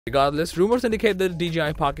Regardless, rumors indicate that the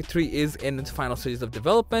DJI Pocket 3 is in its final stages of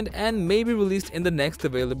development and may be released in the next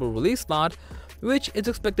available release slot, which is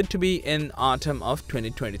expected to be in autumn of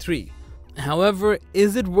 2023. However,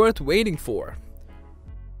 is it worth waiting for?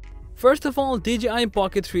 First of all, DJI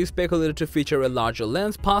Pocket 3 is speculated to feature a larger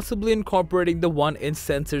lens, possibly incorporating the one-inch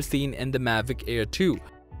sensor seen in the Mavic Air 2.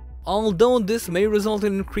 Although this may result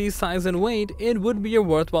in increased size and weight, it would be a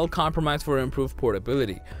worthwhile compromise for improved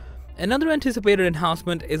portability. Another anticipated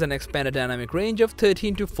enhancement is an expanded dynamic range of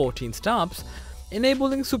 13 to 14 stops,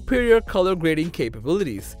 enabling superior color grading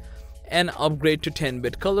capabilities. An upgrade to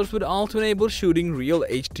 10-bit colors would also enable shooting real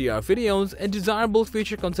HDR videos, a desirable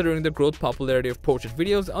feature considering the growth popularity of portrait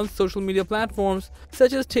videos on social media platforms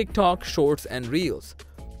such as TikTok, Shorts, and Reels.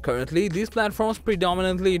 Currently, these platforms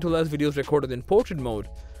predominantly utilize videos recorded in portrait mode.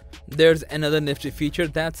 There's another nifty feature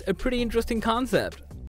that's a pretty interesting concept.